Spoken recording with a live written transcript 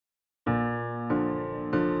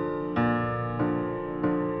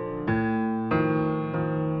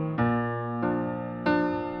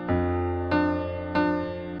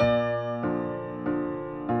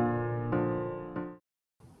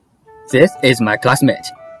This is my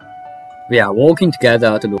classmate. We are working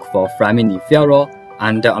together to look for foraminifera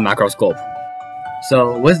under a microscope.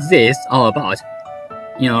 So what's this all about?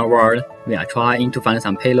 In our world, we are trying to find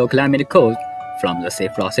some paleoclimate codes from the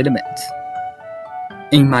seafloor sediments.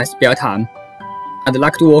 In my spare time, I'd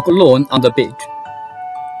like to walk alone on the beach,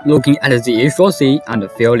 looking at the inshore sea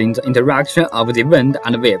and feeling the interaction of the wind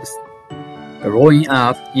and waves. Growing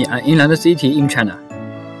up in an inland city in China,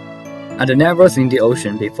 I'd never seen the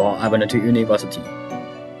ocean before I went to university,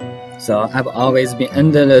 so I've always been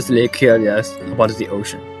endlessly curious about the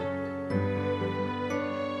ocean.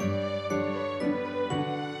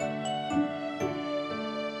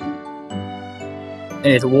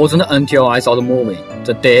 It wasn't until I saw the movie,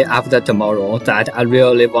 The Day After Tomorrow, that I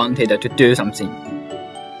really wanted to do something.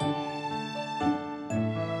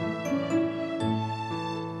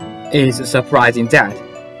 It's surprising that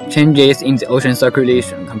changes in the ocean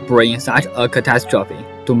circulation can bring such a catastrophe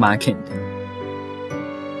to mankind.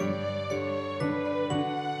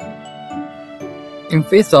 In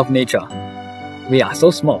face of nature, we are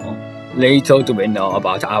so small, little do we know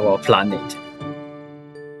about our planet.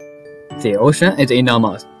 The ocean is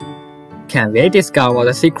enormous. Can we discover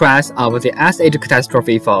the secrets of the Ice Age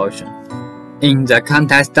catastrophe for ocean? In the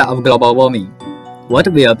context of global warming, what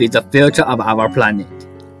will be the future of our planet?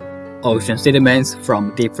 Ocean sediments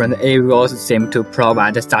from different areas seem to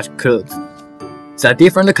provide such clues. The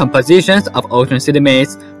different compositions of ocean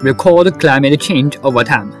sediments record climate change over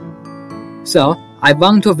time. So, I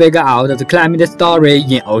want to figure out the climate story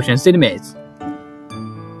in ocean sediments.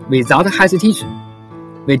 Without hesitation,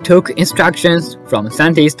 we took instructions from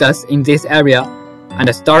scientists in this area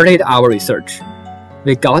and started our research.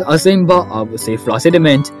 We got a sample of seafloor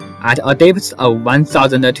sediment at a depth of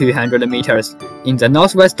 1,200 meters in the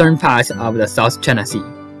northwestern part of the South China Sea.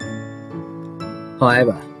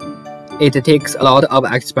 However, it takes a lot of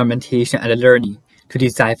experimentation and learning to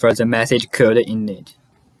decipher the message code in it.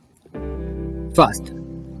 First,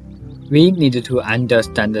 we need to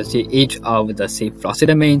understand the age of the seafloor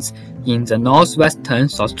sediments in the northwestern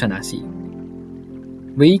South China Sea.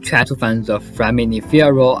 We try to find the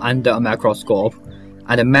foraminifera under a microscope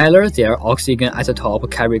and measure their oxygen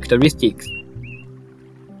isotope characteristics.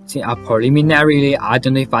 They are preliminarily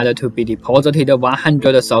identified to be deposited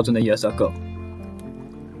 100,000 years ago.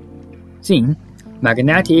 Then,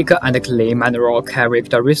 magnetic and clay mineral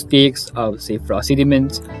characteristics of seafloor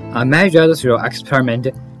sediments are measured through experiment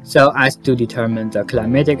so as to determine the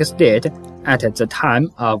climatic state at the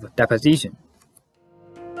time of deposition.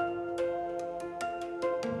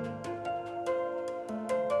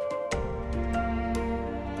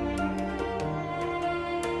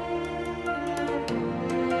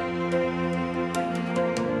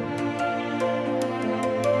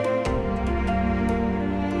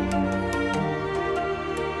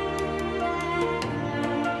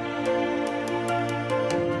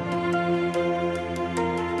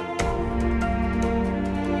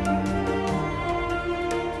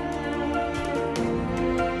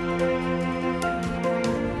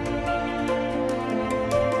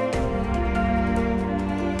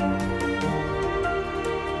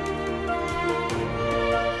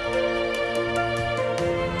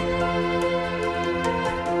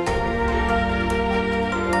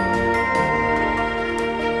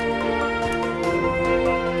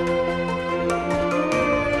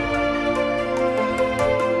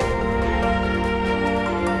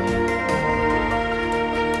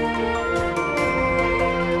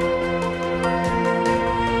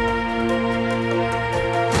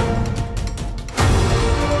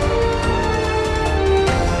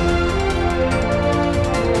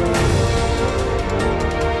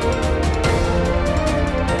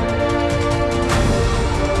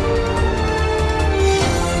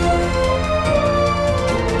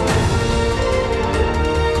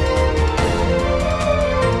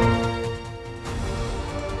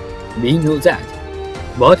 We know that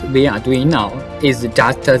what we are doing now is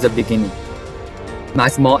just the beginning.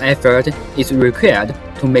 Much more effort is required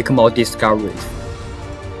to make more discoveries.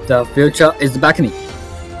 The future is beckoning.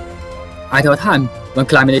 At a time when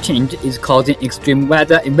climate change is causing extreme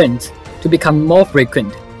weather events to become more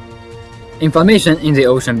frequent, information in the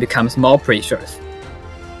ocean becomes more precious.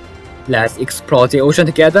 Let's explore the ocean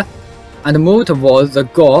together and move towards the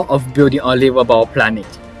goal of building a livable planet.